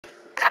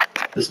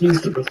This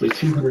means that roughly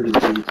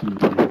 232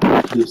 million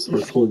executives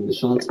are calling the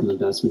shots on the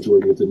vast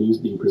majority of the news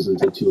being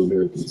presented to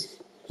Americans,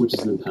 which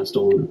is then passed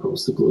on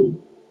across the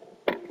globe.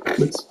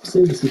 Let's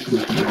say the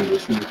situation is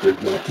worse than for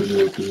that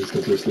Americans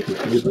diversely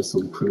controlled by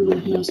some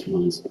criminal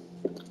masterminds.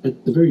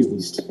 At the very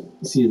least,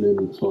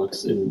 CNN,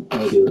 Fox, and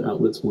all the other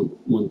outlets want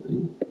one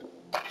thing: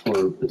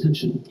 our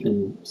attention,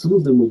 and some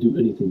of them will do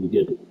anything to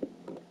get it.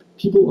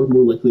 People are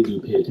more likely to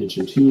pay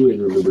attention to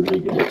and remember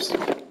negatives.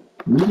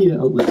 Media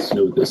outlets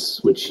know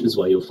this, which is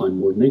why you'll find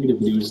more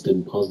negative news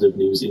than positive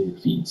news in your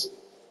feeds.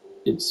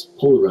 It's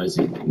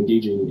polarizing,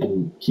 engaging,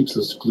 and keeps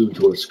us glued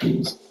to our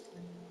screens,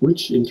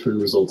 which in turn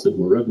results in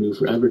more revenue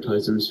for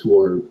advertisers who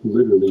are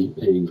literally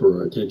paying for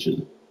our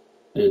attention.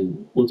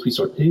 And once we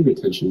start paying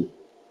attention,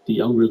 the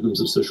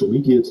algorithms of social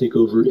media take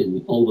over,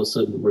 and all of a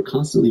sudden we're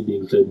constantly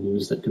being fed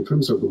news that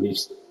confirms our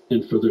beliefs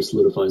and further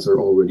solidifies our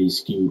already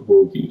skewed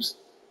worldviews.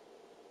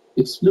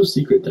 It's no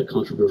secret that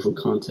controversial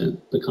content,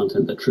 the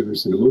content that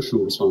triggers an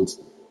emotional response,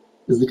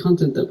 is the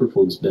content that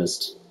performs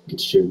best,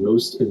 gets shared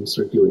most, and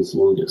circulates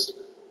longest.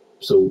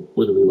 So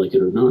whether we like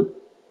it or not,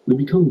 we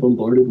become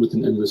bombarded with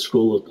an endless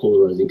scroll of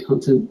polarizing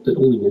content that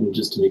only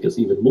manages to make us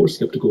even more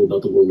skeptical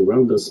about the world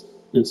around us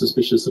and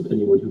suspicious of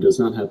anyone who does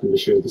not happen to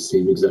share the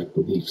same exact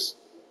beliefs.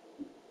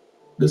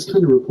 This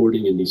kind of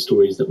reporting and these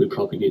stories that we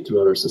propagate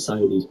throughout our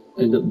society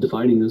end up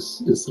dividing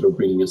us instead of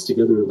bringing us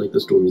together like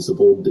the stories of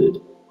old did.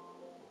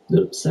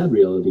 The sad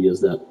reality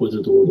is that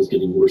whether the world is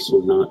getting worse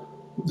or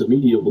not, the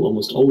media will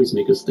almost always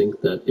make us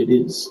think that it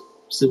is,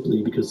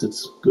 simply because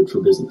it's good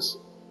for business.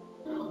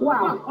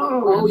 Wow.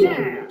 Oh,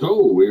 yeah.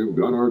 So we've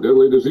got our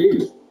deadly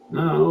disease.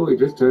 Now we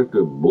just have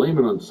to blame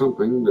it on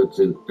something that's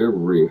in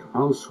every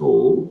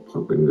household,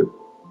 something that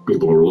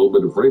people are a little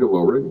bit afraid of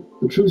already.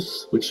 The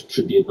truth, which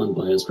should be an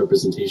unbiased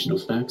representation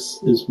of facts,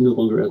 is no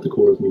longer at the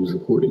core of news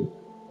reporting.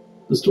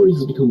 The story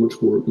has become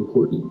much more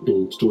important,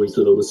 and stories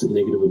that elicit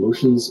negative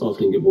emotions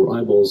often get more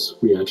eyeballs,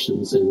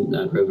 reactions, and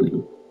ad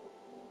revenue.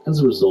 As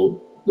a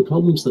result, the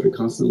problems that are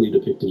constantly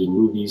depicted in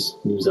movies,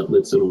 news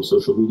outlets, and on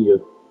social media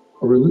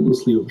are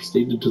relentlessly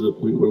overstated to the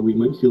point where we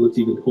might feel it's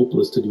even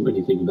hopeless to do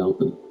anything about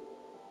them.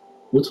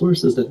 What's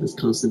worse is that this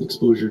constant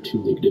exposure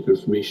to negative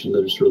information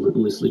that is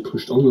relentlessly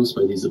pushed on us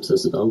by these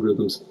obsessive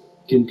algorithms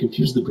can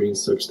confuse the brain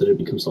such that it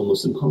becomes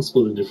almost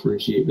impossible to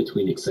differentiate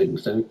between exciting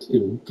fact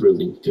and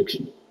thrilling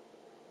fiction.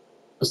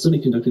 A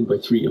study conducted by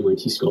 3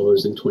 MIT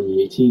scholars in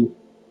 2018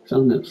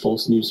 found that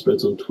false news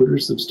spreads on Twitter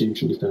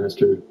substantially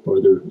faster,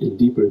 farther, and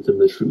deeper than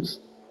the truth.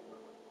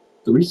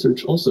 The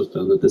research also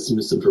found that this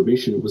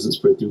misinformation wasn't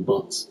spread through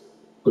bots,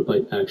 but by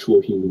actual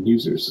human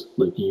users,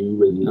 like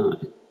you and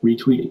I,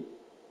 retweeting.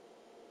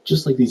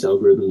 Just like these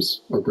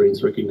algorithms, our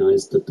brains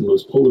recognize that the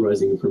most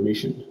polarizing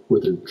information,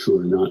 whether true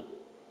or not,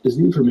 is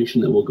the information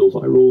that will go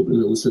viral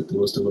and elicit the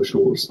most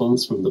emotional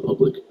response from the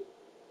public.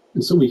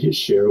 And so we hit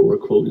share or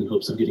quote in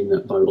hopes of getting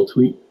that viral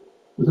tweet,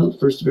 without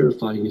first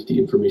verifying if the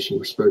information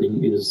we're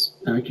spreading is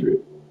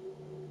accurate.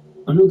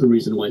 Another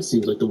reason why it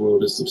seems like the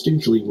world is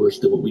substantially worse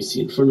than what we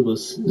see in front of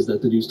us is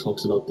that the news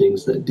talks about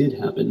things that did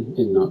happen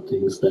and not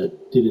things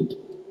that didn't.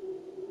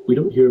 We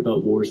don't hear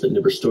about wars that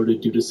never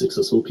started due to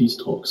successful peace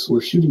talks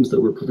or shootings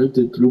that were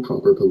prevented through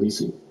proper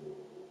policing.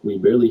 We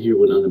barely hear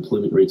when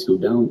unemployment rates go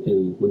down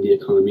and when the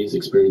economy is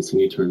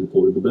experiencing a turn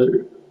for the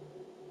better.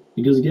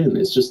 Because again,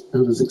 it's just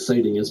not as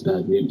exciting as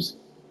bad news.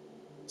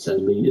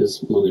 Sadly,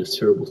 as long as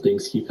terrible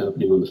things keep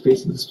happening on the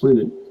face of this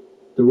planet,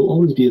 there will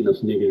always be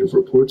enough negative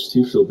reports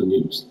to fill the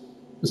news,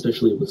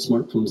 especially with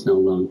smartphones now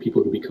allowing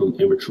people to become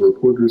amateur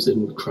reporters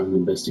and crime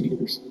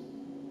investigators.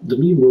 The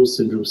mean world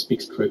syndrome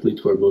speaks directly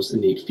to our most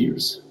innate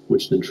fears,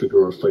 which then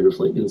trigger our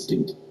fight-or-flight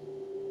instinct.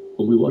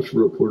 When we watch a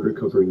reporter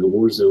covering a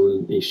war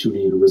zone, a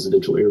shooting in a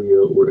residential area,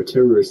 or a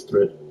terrorist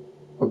threat,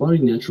 our body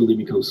naturally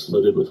becomes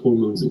flooded with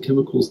hormones and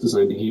chemicals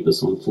designed to keep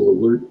us on full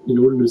alert in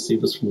order to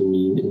save us from the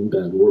mean and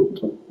bad world.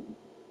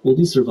 While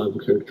these survival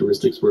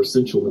characteristics were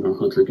essential in our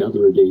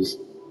hunter-gatherer days,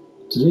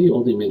 today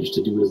all they manage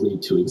to do is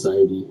lead to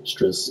anxiety,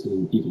 stress,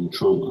 and even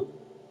trauma.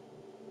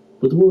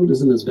 But the world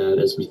isn't as bad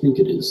as we think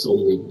it is,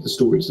 only the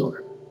stories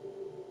are.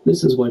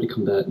 This is why to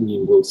combat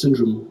mean world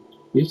syndrome,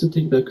 we have to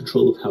take back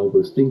control of how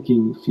we're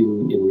thinking,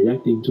 feeling, and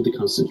reacting to the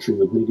constant stream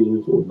of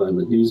negative or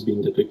violent news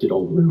being depicted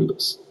all around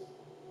us.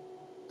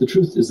 The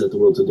truth is that the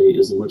world today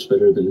is much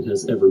better than it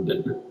has ever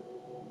been.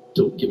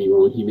 Don't get me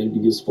wrong,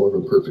 humanity is far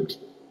from perfect.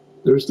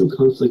 There are still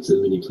conflicts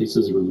in many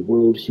places around the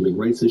world, human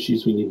rights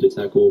issues we need to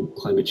tackle,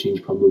 climate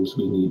change problems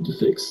we need to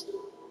fix.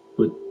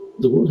 But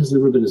the world has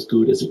never been as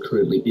good as it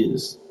currently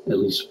is, at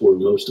least for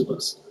most of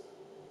us.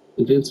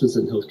 Advancements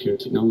in healthcare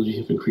technology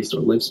have increased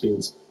our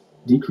lifespans,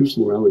 decreased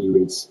mortality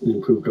rates, and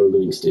improved our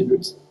living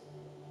standards.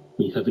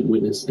 We haven't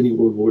witnessed any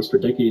world wars for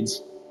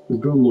decades.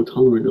 We've grown more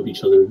tolerant of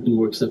each other and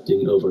more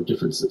accepting of our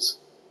differences.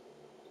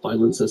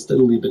 Violence has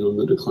steadily been on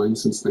the decline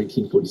since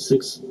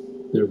 1946.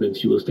 There have been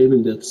fewer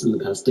famine deaths in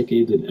the past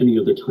decade than any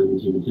other time in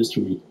human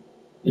history,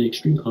 and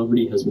extreme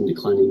poverty has been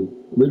declining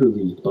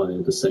literally by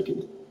the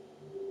second.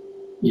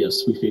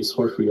 Yes, we face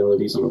harsh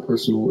realities on a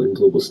personal and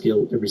global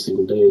scale every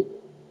single day,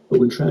 but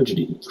when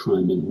tragedy,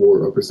 crime, and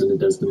war are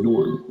presented as the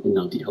norm and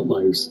not the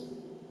outliers,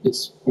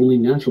 It's only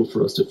natural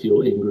for us to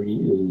feel angry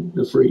and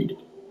afraid.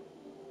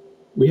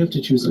 We have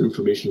to choose our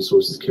information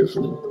sources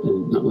carefully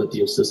and not let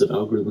the obsessive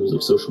algorithms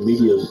of social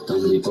media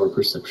dominate our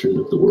perception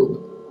of the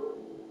world.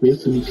 We have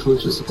to be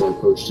conscious of our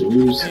approach to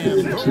news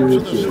and hear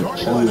and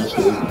challenge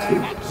the way we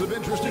think.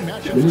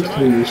 Many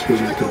pioneers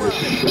scrolling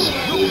conditions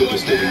and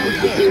religious living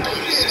with their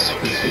ask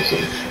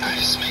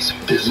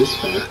yourself, is this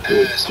fact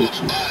or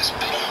fiction?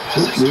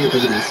 What real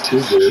evidence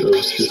is there of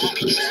this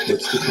occurrence?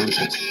 What's the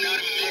context?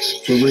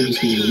 Or am I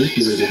just being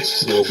manipulated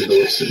while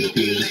develop certain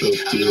feelings of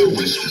fear and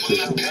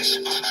suspicion?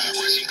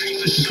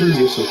 If you find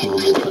yourself on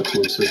your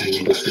platform searching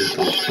and listening to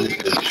this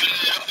content,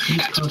 be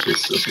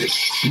conscious of this.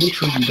 Make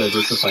sure you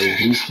diversify your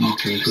newsfeed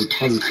to include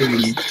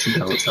positivity to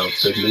balance out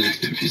the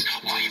negativity.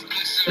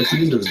 At the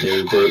end of the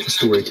day, we're a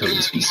storytelling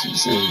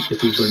species, and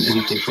if we've learned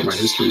anything from our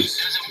history,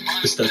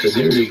 it's that the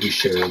narrative we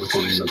share with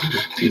one another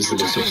is the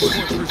most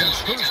important thing.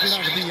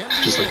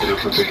 Just like in our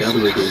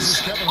hunter-gatherer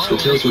days, the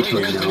tales we're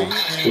telling now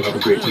will have a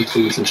great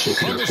influence in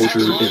shaping our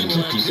culture and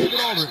our people.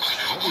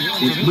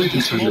 It might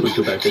be time that we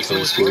go back to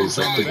telling stories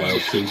like the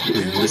wild pig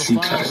and the sea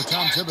cow.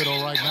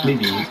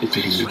 Maybe, if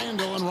we do,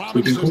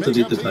 we can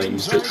cultivate the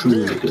values that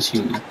truly make us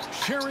human,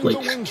 like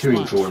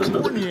caring for one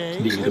another,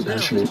 being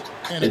compassionate,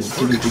 and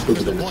giving people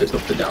the benefit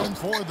of the doubt.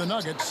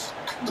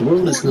 The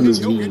world is not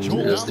as mean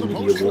as the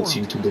media wants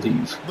you to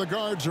believe.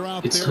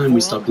 It's time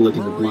we stop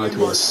letting them lie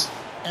to us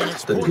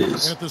that it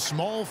is.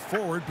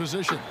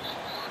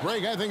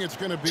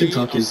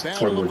 TikTok is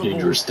far more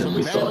dangerous than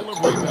we thought.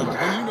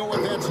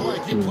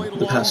 In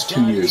the past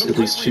 2 years, at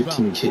least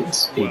 15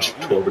 kids,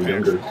 aged 12 or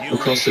younger,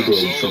 across the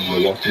globe from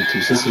Milwaukee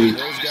to Sicily,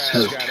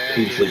 have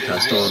painfully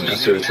passed on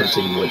after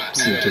attempting what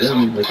seemed to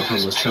them like a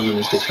harmless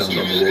challenge they found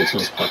on the world's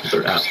most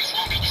popular app,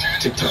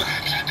 TikTok.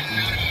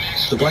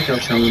 The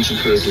Blackout Challenge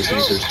encourages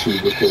users to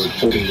record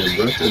holding their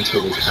breath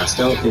until they passed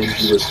out, and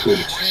viewers could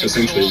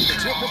essentially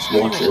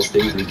watch as they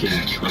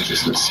regain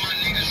consciousness.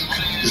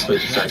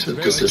 Despite the fact that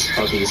this is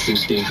obviously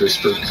dangerous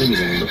for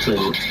anyone on the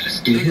planet,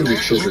 in the hands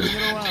of children,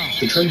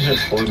 the trend had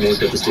far more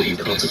devastating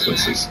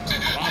consequences.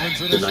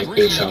 The Night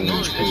Bowl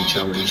Challenge, Penny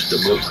Challenge, the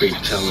Milk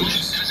Crate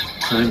Challenge.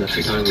 Time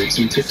after time, we've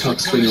seen TikTok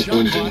spring up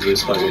one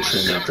dangerous viral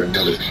trend after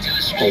another,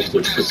 all of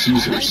which puts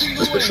users,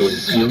 especially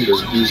younger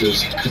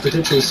users, in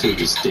potentially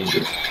serious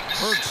danger.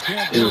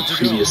 In our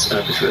previous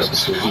Aperture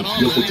episode,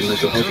 we looked at the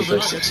mental health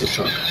effects of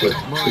TikTok,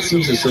 but it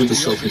seems as though the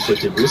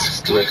self-inflicted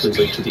risks directly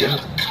linked to the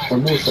app are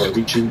more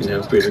far-reaching and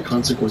have greater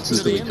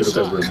consequences than we could have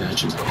ever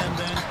imagined.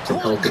 From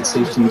health and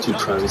safety to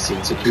privacy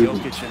and security,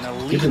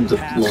 given the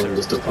long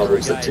list of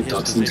problems that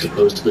TikTok seems to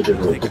pose to the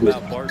general public,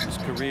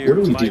 what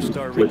do we do?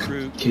 What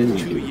can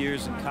we do?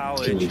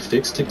 Can we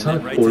fix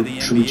TikTok, or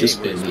should we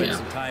just ban the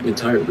app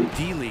entirely?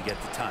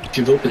 If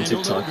you've opened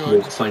TikTok,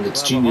 you'll find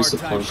its genius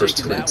upon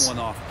first glance.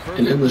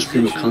 An endless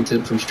stream of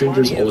content from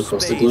strangers all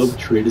across the globe,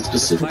 created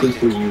specifically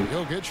for you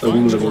by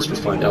one of the most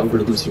refined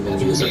algorithms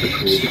humanity has ever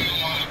created.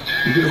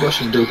 You get a rush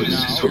of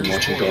dopamine from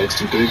watching dogs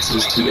do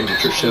dances to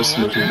amateur chefs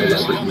making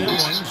elaborate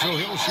meals.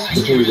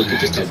 Before we look at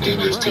just how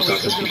dangerous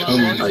TikTok has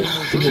become, I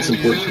think it's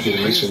important for me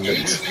to mention that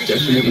it's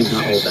definitely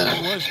not all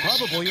bad.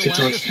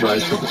 TikTok's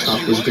rise to the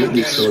top was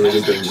greatly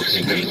accelerated during the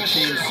pandemic.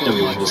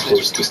 Everyone was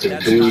forced to stay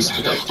indoors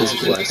without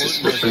physical access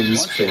to their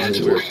friends,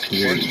 family, or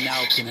community.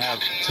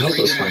 To help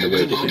us find a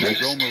way to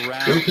connect,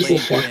 young people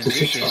flocked to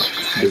TikTok,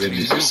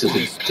 doing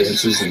silly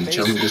dances and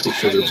challenges to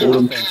cure their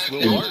boredom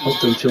and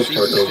help them feel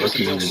part of a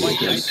community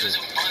again.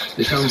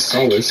 They found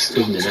solace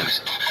in an app,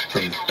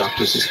 from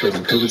doctors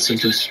explaining COVID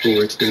symptoms people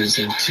were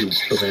experiencing to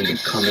a random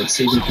comment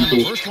saving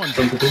people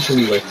from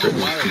potentially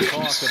life-threatening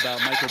conditions.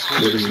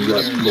 Whether you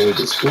got bullied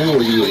at school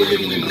or you were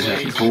living in an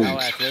unhappy home,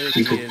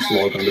 you could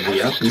log onto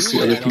the app and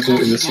see other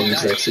people in the same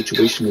exact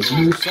situation as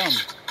you,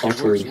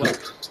 offering help,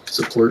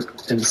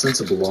 support, and a sense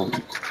of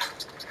belonging.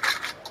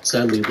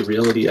 Sadly, the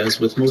reality, as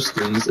with most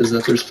things, is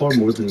that there's far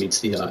more than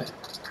meets the eye.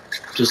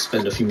 Just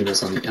spend a few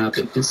minutes on the app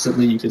and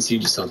instantly you can see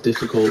just how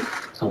difficult,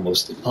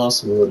 almost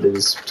impossible it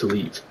is to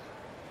leave.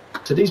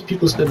 Today's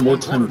people spend more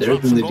time there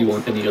than they do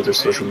on any other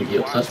social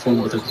media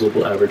platform, with a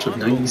global average of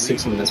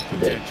 96 minutes per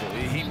day.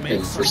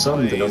 And for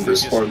some, the number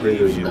is far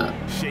greater than that.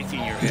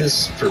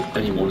 This, for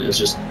anyone, is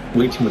just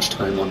way too much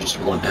time on just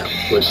one app,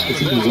 but it's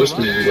even worse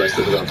when you realize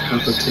that around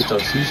half of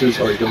TikTok's users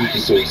are young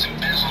people,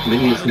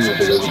 many of whom are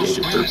below the age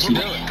of 13.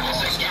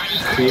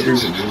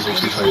 Creators and users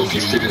who try to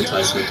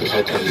destigmatize mental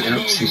health on the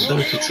app see the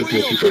benefits of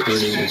more people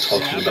learning and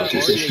talking about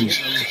these issues.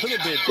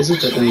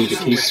 Isn't that only the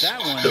case,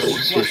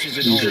 though,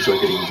 if users are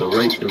getting the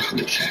right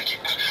information?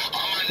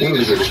 One of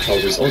the greatest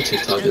problems on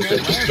TikTok is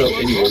that just about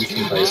anyone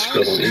can buy a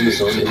scrub on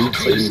Amazon and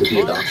claim to be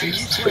a doctor,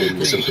 spreading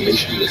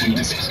misinformation with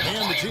ease.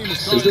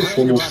 There's no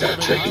formal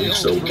fact-checking,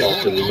 so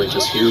often we might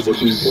just hear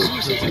what we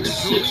want to hear.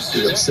 If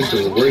we have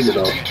symptoms we're worried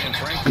about,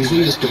 these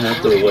news could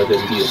have the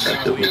WebMD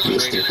effect that make you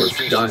listening for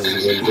dying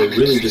when we're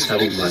really just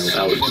having mild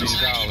allergies.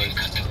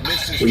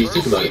 When you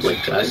think about it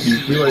like that, you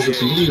realize that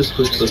the news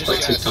pushed to us by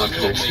TikTok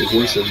can actually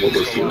worsen what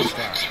we're feeling.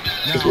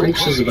 If we're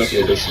anxious about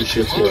the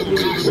relationship or moving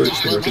to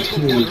work and are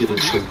continually getting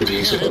shown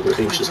videos of other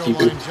anxious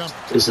people,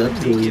 is that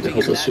going to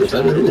help us feel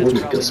better or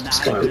make us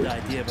spiral?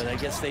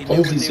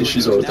 All of these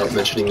issues are without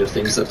mentioning the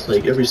things that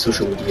plague every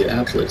social media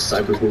app like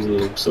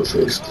cyberbullying,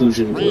 social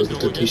exclusion, or the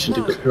temptation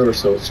to compare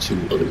ourselves to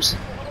others.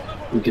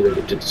 We get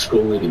addicted to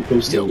scrolling and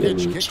posting and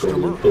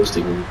scrolling and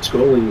posting and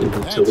scrolling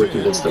until we're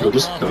convinced that we're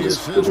just not as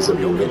good as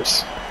everyone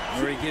else.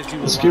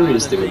 The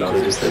scariest thing about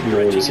it is that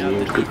no one is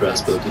immune to the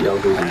grasp of the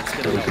algorithm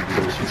telling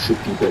those who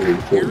should be better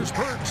informed.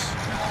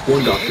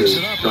 One doctor,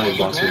 Brian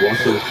Boxer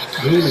Walker,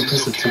 grew an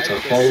impressive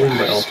TikTok following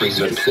by offering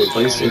medical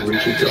advice and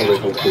reaching to other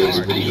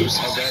health-related videos.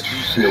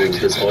 Knowing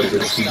his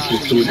audience, he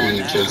fluent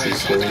in Gen Z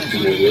is going to be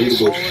more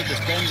relatable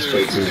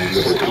despite being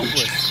middle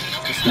aged.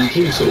 He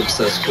became so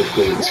obsessed with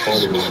growing his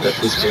following that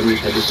his family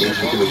had to stage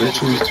an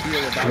intervention to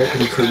help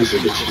him curb his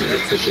addiction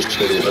and push his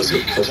channel as a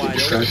healthy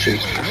distraction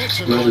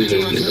rather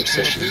than an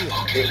obsession.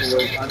 It was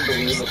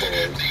unbelievable.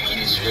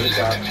 We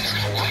got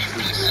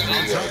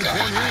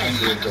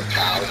hundreds of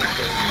thousands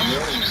of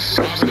millions.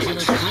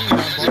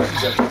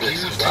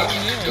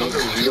 Those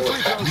are real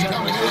effects.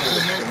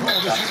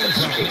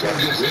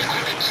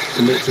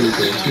 In late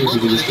 2022, he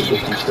released a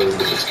book detailing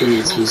his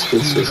experiences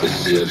with social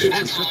media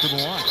addiction.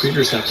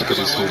 Creators have to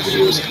produce new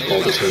videos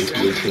all the time to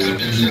maintain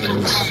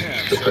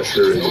the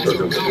pressure and the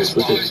burden that goes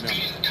with it.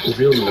 It's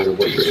real no matter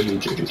what your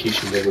age,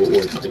 education level,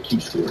 or the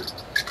IQ score.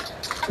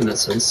 In that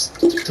sense,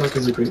 TikTok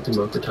is a great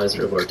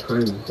democratizer of our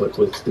time, but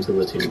with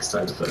debilitating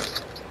side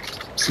effects.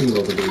 Seeing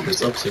all the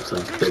dangers of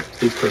TikTok, the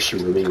big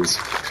question remains,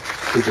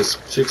 is this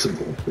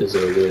fixable? Is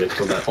there a way to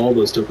combat all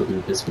those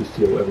dopamine hits we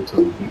feel every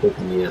time we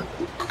open the app?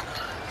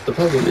 The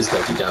problem is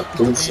that the app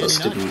wants us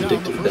to be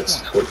addicted.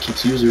 That's what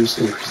keeps users,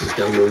 increases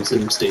downloads,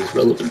 and stays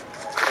relevant.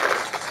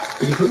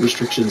 We can put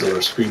restrictions on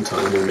our screen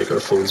time or make our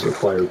phones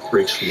require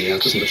breaks from the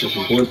app as much as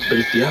we want, but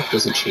if the app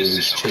doesn't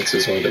change,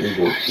 chances are that we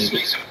won't either.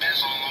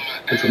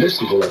 And for most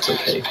people, that's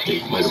okay.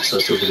 They might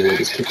obsess over the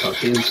latest TikTok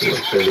dance or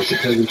barely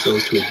compare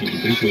themselves to a beauty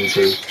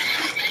influencer,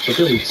 but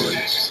they'll be fine.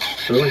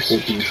 Their life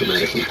won't be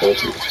dramatically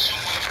altered.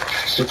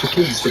 But for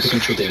kids, the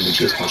potential damage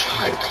is much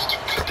higher.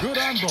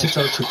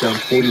 TikTok took down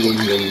 41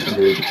 million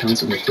underage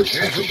accounts in the first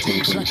half of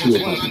 2022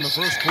 alone,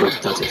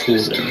 but that's a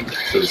fool's errand.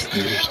 Those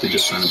users could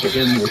just sign up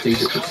again with a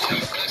different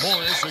account.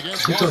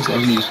 TikTok's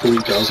army of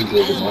 40,000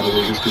 global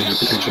moderators can be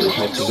potentially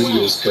help to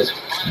videos, but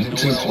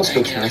it's an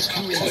impossible task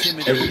to catch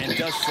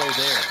everything.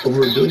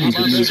 Over a billion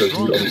videos are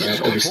viewed on the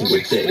app every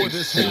single day,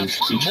 and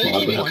each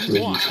mod would have to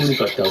review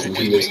 25,000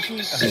 videos,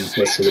 and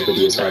let's say the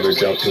videos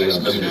average out to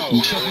around a minute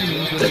each.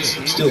 That's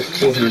still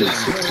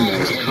 416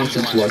 hours of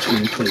content to watch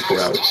in 24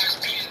 hours.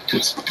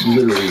 It's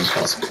literally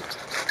impossible.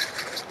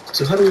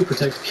 So how do we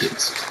protect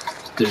kids?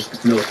 There's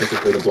no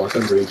effective way to block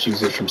underage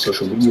users from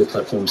social media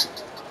platforms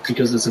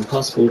because it's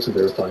impossible to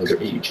verify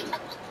their age.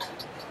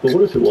 But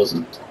what if it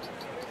wasn't?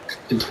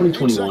 In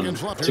 2021,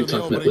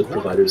 TikTok met with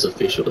providers of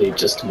facial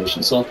age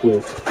estimation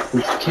software,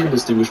 which can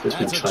distinguish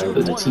between a child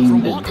and a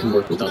teen and can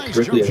work without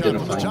directly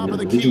identifying an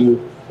individual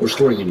or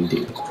storing any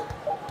data.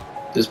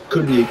 This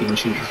could be a game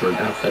changer for an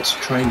app that's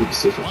trying to be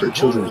safer for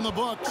children,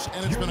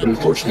 but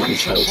unfortunately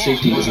child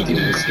safety isn't the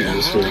only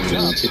scandal going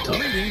on on TikTok.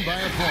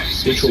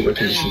 Facial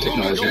recognition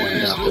technology on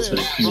an app that's been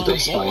accused of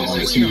spying on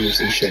its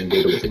users and sharing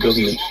data with the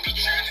government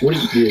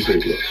wouldn't be a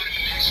great look.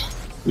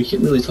 We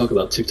can't really talk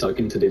about TikTok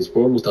in today's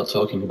world without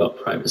talking about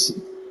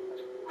privacy.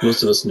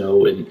 Most of us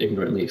know and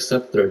ignorantly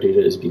accept that our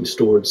data is being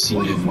stored,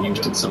 seen, and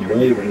used in some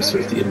way when we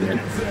surf the internet.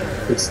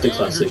 It's the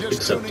classic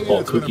accept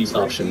all cookies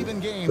option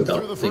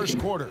without thinking.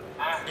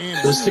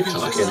 It was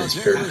TikTok and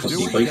its parent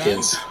company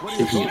ByteDance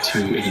taking it to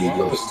a new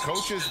level.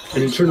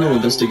 An internal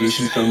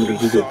investigation found that a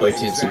group of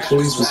ByteDance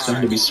employees was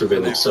found to be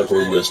surveilling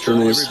several US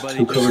journalists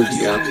who covered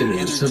the app in an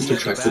attempt to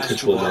track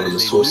potential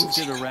anonymous sources.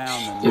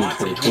 In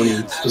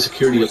 2020, the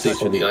security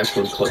update on the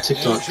iPhone caught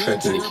TikTok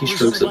tracking the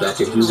keystrokes of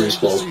Apple users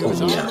while on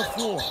the app.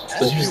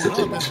 But here's the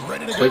thing,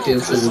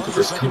 ByteDance isn't the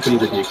first company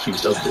to be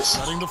accused of this.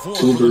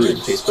 Uber and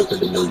Facebook have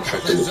been known to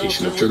track the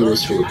location of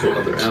journalists who report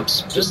other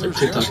apps, just like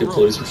TikTok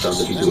employees were found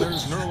to be doing.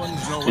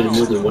 And in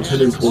more than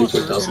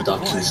 124,000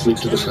 documents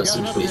leaked to the press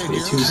in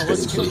 2022,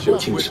 spanning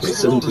 2014 to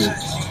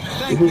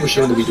 2017, Uber was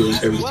shown to be doing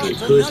everything it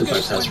could to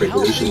bypass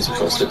regulations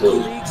across the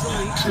globe.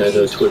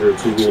 Meta, Twitter,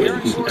 Google,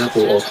 and even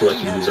Apple all collect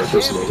and use our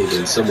personal data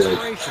in some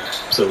way.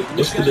 So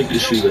what's the big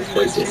issue with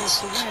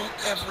ByteDance?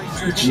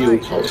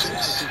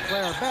 Geopolitics.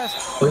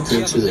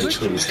 ByteDance is a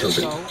Chinese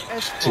company.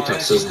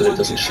 TikTok says that it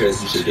doesn't share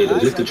user data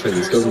with the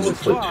Chinese government,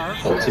 but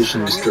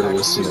politicians,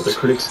 journalists, and other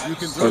critics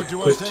are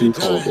quick to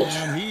call a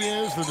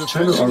bluff.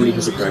 China already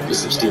has a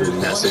practice of stealing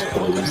massive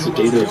quantities of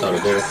data about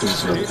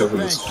Americans and other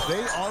governments,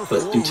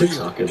 but do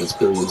TikTok and its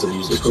billions of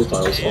user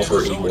profiles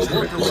offer a more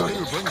direct line?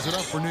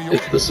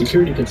 If the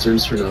security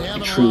concerns turn out to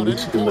be true,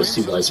 we might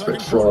see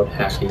widespread fraud,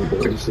 hacking,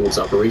 or influence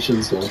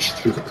operations launched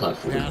through the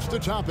platform.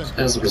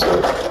 As a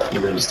result,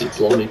 United States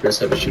lawmakers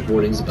have issued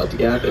warnings about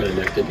the app and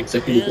enacted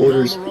executive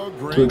orders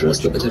to address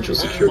the potential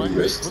security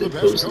risks it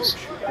poses.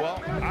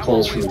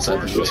 Calls from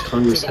inside the U.S.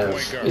 Congress have,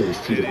 in the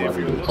feat of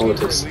modern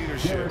politics,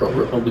 brought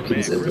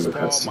Republicans and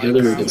Democrats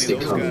together against a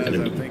common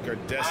enemy.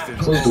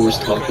 Closed doors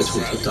talk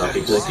between TikTok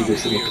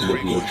executives and the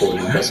Committee on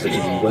Foreign Investment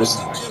in the U.S.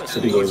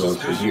 have been going on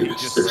for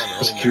years. There's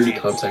a security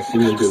contact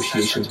in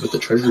negotiations with the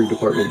Treasury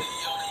Department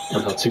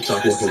on how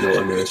TikTok will handle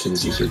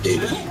Americans' user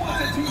data.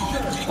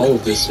 All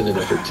of this in an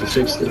effort to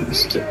fix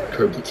things, to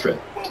curb the threat,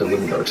 to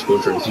limit our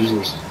exposure as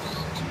users.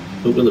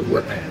 But will it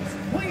work?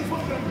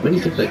 Many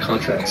think that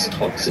contracts,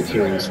 talks, and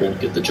hearings won't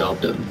get the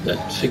job done,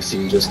 that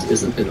fixing just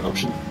isn't an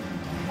option.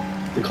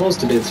 The calls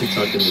to ban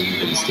TikTok in the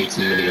United States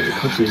and many other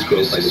countries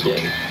grow by the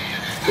day.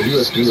 The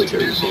U.S.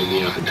 military banned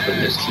the app in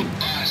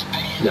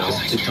 2019. Now,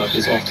 TikTok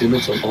is off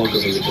limits on all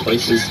government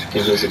devices,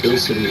 and there's a bill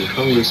sitting in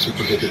Congress to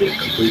prohibit it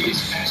completely.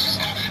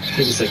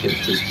 Take a second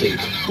to think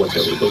what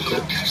that would look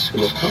like. The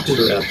most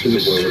popular app in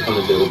the world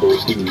unavailable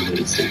in the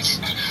United States.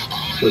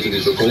 Whether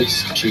it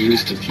revolts,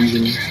 cheers,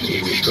 confusion,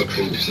 and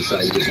restructuring of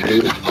society is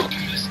noted.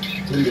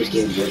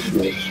 Understand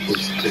what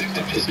is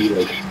TikTok would be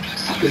like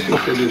if they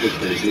further the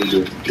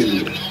translator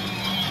video.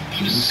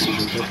 This is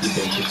Kentucky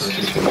ban TikTok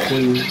in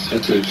 2020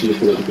 after a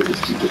geopolitical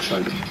dispute with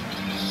China.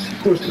 Of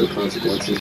course, there are consequences.